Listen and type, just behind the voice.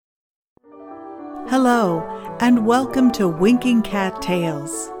Hello, and welcome to Winking Cat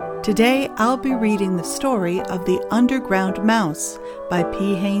Tales. Today I'll be reading the story of The Underground Mouse by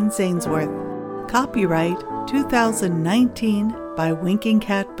P. Haynes Ainsworth. Copyright 2019 by Winking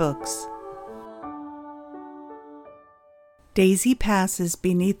Cat Books. Daisy passes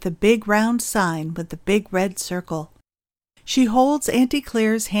beneath the big round sign with the big red circle. She holds Auntie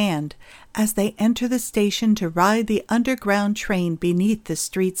Claire's hand as they enter the station to ride the underground train beneath the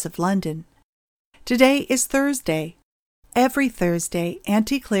streets of London. Today is Thursday. Every Thursday,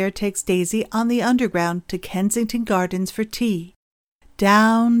 Auntie Claire takes Daisy on the Underground to Kensington Gardens for tea.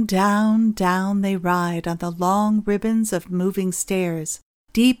 Down, down, down they ride on the long ribbons of moving stairs,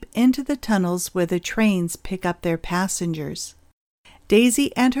 deep into the tunnels where the trains pick up their passengers.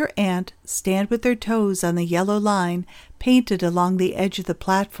 Daisy and her aunt stand with their toes on the yellow line painted along the edge of the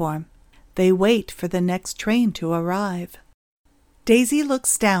platform. They wait for the next train to arrive. Daisy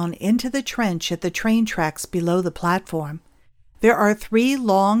looks down into the trench at the train tracks below the platform. There are 3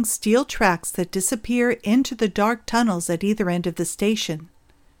 long steel tracks that disappear into the dark tunnels at either end of the station.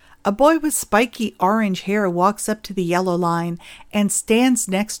 A boy with spiky orange hair walks up to the yellow line and stands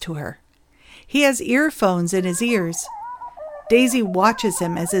next to her. He has earphones in his ears. Daisy watches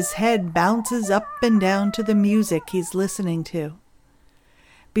him as his head bounces up and down to the music he's listening to.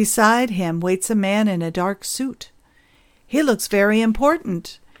 Beside him waits a man in a dark suit. He looks very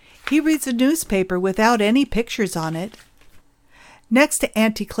important. He reads a newspaper without any pictures on it. Next to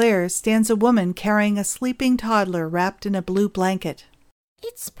Auntie Claire stands a woman carrying a sleeping toddler wrapped in a blue blanket.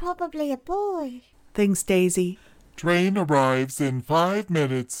 It's probably a boy, thinks Daisy. Train arrives in 5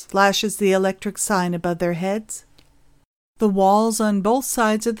 minutes, flashes the electric sign above their heads. The walls on both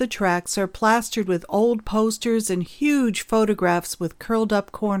sides of the tracks are plastered with old posters and huge photographs with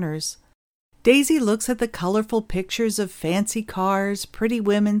curled-up corners. Daisy looks at the colorful pictures of fancy cars, pretty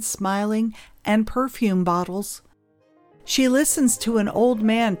women smiling, and perfume bottles. She listens to an old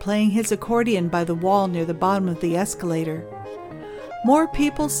man playing his accordion by the wall near the bottom of the escalator. More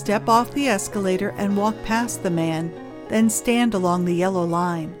people step off the escalator and walk past the man, then stand along the yellow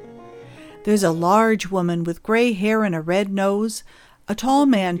line. There's a large woman with gray hair and a red nose, a tall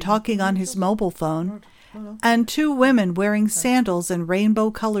man talking on his mobile phone, and 2 women wearing sandals and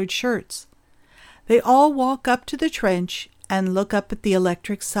rainbow-colored shirts. They all walk up to the trench and look up at the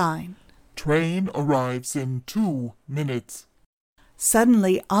electric sign. Train arrives in 2 minutes.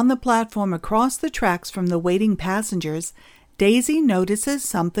 Suddenly, on the platform across the tracks from the waiting passengers, Daisy notices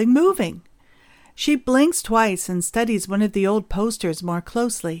something moving. She blinks twice and studies one of the old posters more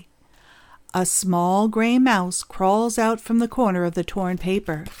closely. A small gray mouse crawls out from the corner of the torn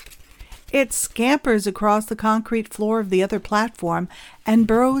paper. It scampers across the concrete floor of the other platform and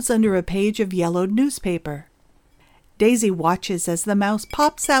burrows under a page of yellowed newspaper. Daisy watches as the mouse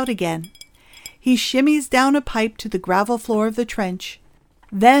pops out again. He shimmies down a pipe to the gravel floor of the trench.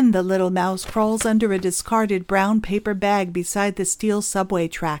 Then the little mouse crawls under a discarded brown paper bag beside the steel subway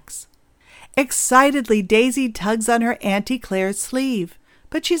tracks. Excitedly, Daisy tugs on her Auntie Claire's sleeve,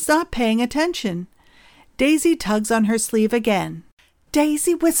 but she's not paying attention. Daisy tugs on her sleeve again.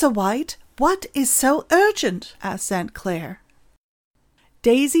 "Daisy Whistlewhite, what is so urgent?" asks Aunt Claire.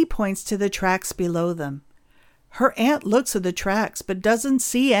 Daisy points to the tracks below them. Her aunt looks at the tracks but doesn't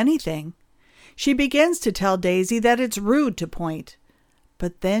see anything. She begins to tell Daisy that it's rude to point.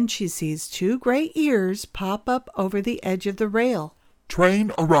 But then she sees 2 gray ears pop up over the edge of the rail.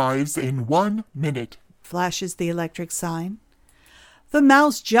 Train arrives in 1 minute, flashes the electric sign. The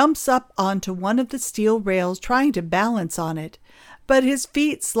mouse jumps up onto one of the steel rails, trying to balance on it, but his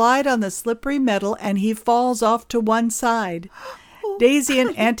feet slide on the slippery metal and he falls off to one side. Daisy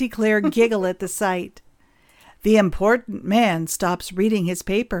and Auntie Claire giggle at the sight. The important man stops reading his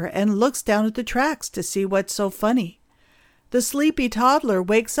paper and looks down at the tracks to see what's so funny. The sleepy toddler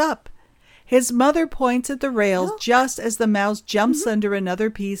wakes up. His mother points at the rails just as the mouse jumps under another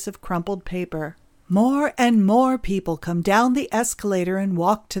piece of crumpled paper. More and more people come down the escalator and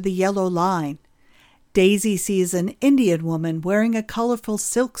walk to the yellow line. Daisy sees an Indian woman wearing a colorful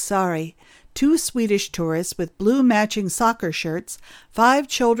silk sari, 2 Swedish tourists with blue matching soccer shirts, 5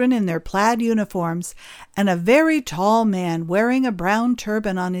 children in their plaid uniforms, and a very tall man wearing a brown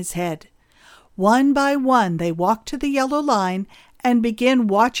turban on his head. One by one they walk to the yellow line and begin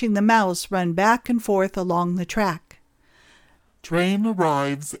watching the mouse run back and forth along the track. Train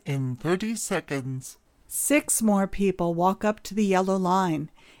arrives in 30 seconds. 6 more people walk up to the yellow line.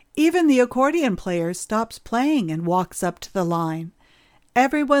 Even the accordion player stops playing and walks up to the line.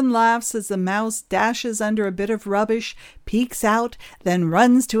 Everyone laughs as the mouse dashes under a bit of rubbish, peeks out, then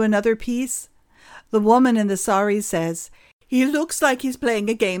runs to another piece. The woman in the sari says, "He looks like he's playing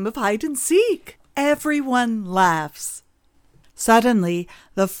a game of hide and seek." Everyone laughs. Suddenly,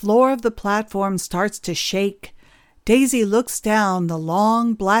 the floor of the platform starts to shake. Daisy looks down the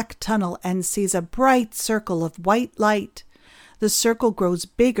long black tunnel and sees a bright circle of white light. The circle grows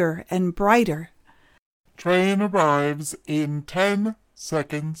bigger and brighter. Train arrives in 10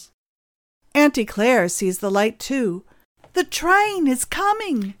 seconds. Auntie Claire sees the light too. "The train is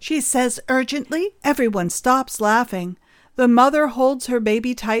coming," she says urgently. Everyone stops laughing. The mother holds her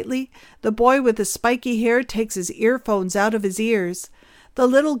baby tightly. The boy with the spiky hair takes his earphones out of his ears. The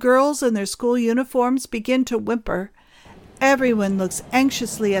little girls in their school uniforms begin to whimper. Everyone looks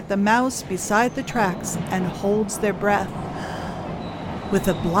anxiously at the mouse beside the tracks and holds their breath. With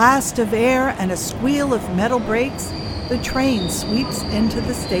a blast of air and a squeal of metal brakes, the train sweeps into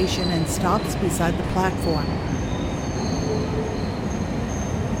the station and stops beside the platform.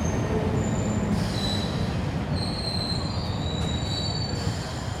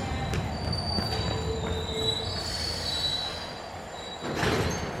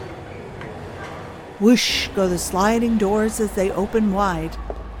 Whoosh go the sliding doors as they open wide.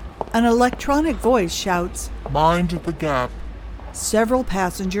 An electronic voice shouts, Mind the gap. Several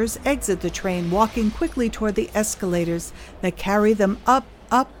passengers exit the train, walking quickly toward the escalators that carry them up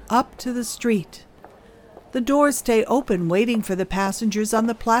to the street. The doors stay open, waiting for the passengers on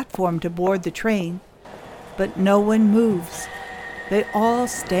the platform to board the train. But no one moves. They all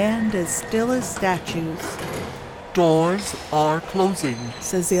stand as still as statues. Doors are closing,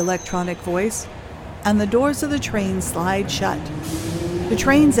 says the electronic voice, and the doors of the train slide shut. The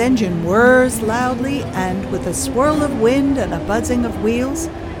train's engine whirs loudly, and with a swirl of wind and a buzzing of wheels,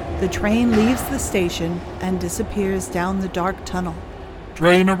 the train leaves the station and disappears down the dark tunnel.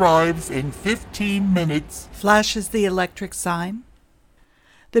 Train arrives in 15 minutes, flashes the electric sign.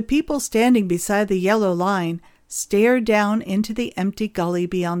 The people standing beside the yellow line stare down into the empty gully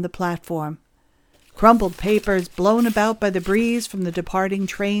beyond the platform. Crumpled papers blown about by the breeze from the departing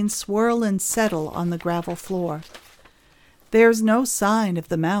train swirl and settle on the gravel floor. There's no sign of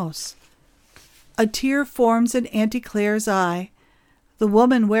the mouse. A tear forms in Auntie Claire's eye. The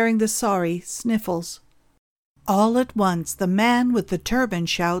woman wearing the sari sniffles. All at once, the man with the turban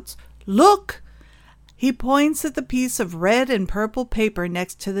shouts, "Look!" He points at the piece of red and purple paper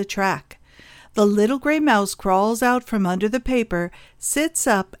next to the track. The little gray mouse crawls out from under the paper, sits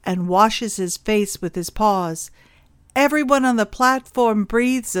up, and washes his face with his paws. Everyone on the platform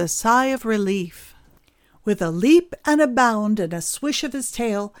breathes a sigh of relief. With a leap and a bound and a swish of his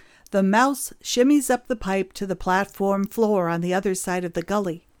tail, the mouse shimmies up the pipe to the platform floor on the other side of the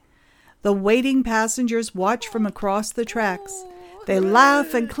gully. The waiting passengers watch from across the tracks. They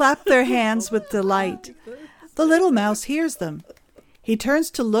laugh and clap their hands with delight. The little mouse hears them. He turns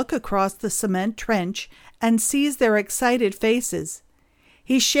to look across the cement trench and sees their excited faces.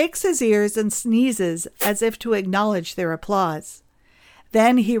 He shakes his ears and sneezes as if to acknowledge their applause.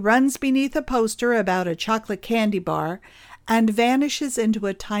 Then he runs beneath a poster about a chocolate candy bar and vanishes into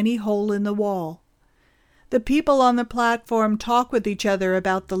a tiny hole in the wall. The people on the platform talk with each other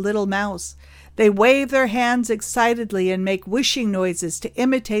about the little mouse. They wave their hands excitedly and make whooshing noises to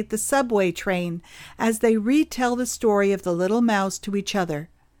imitate the subway train as they retell the story of the little mouse to each other.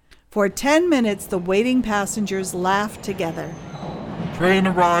 For 10 minutes, the waiting passengers laugh together. Train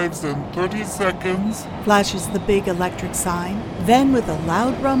arrives in 30 seconds, flashes the big electric sign. Then, with a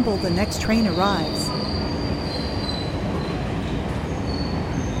loud rumble, the next train arrives.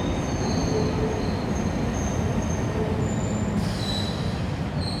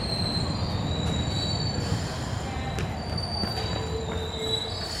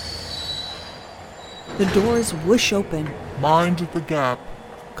 The doors whoosh open. Mind the gap,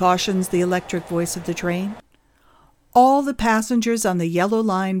 cautions the electric voice of the train. All the passengers on the yellow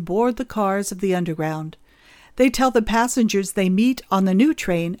line board the cars of the underground. They tell the passengers they meet on the new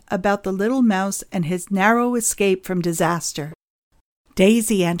train about the little mouse and his narrow escape from disaster.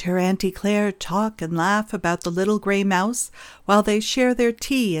 Daisy and her Auntie Claire talk and laugh about the little gray mouse while they share their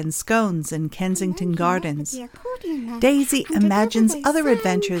tea and scones in Kensington Gardens. Daisy imagines other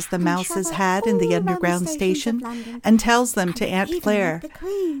adventures the mouse has had in the underground station and tells them to Aunt Claire.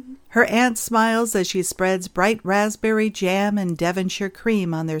 Her aunt smiles as she spreads bright raspberry jam and Devonshire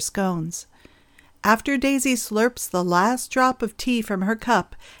cream on their scones. After Daisy slurps the last drop of tea from her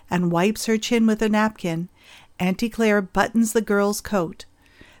cup and wipes her chin with a napkin, Auntie Claire buttons the girl's coat.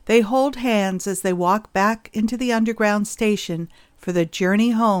 They hold hands as they walk back into the underground station for the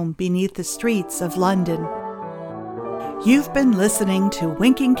journey home beneath the streets of London. You've been listening to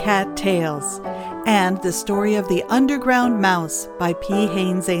Winking Cat Tales and The Story of the Underground Mouse by P.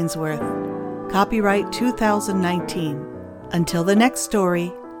 Haynes Ainsworth. Copyright 2019. Until the next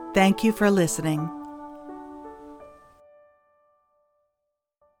story, Thank you for listening.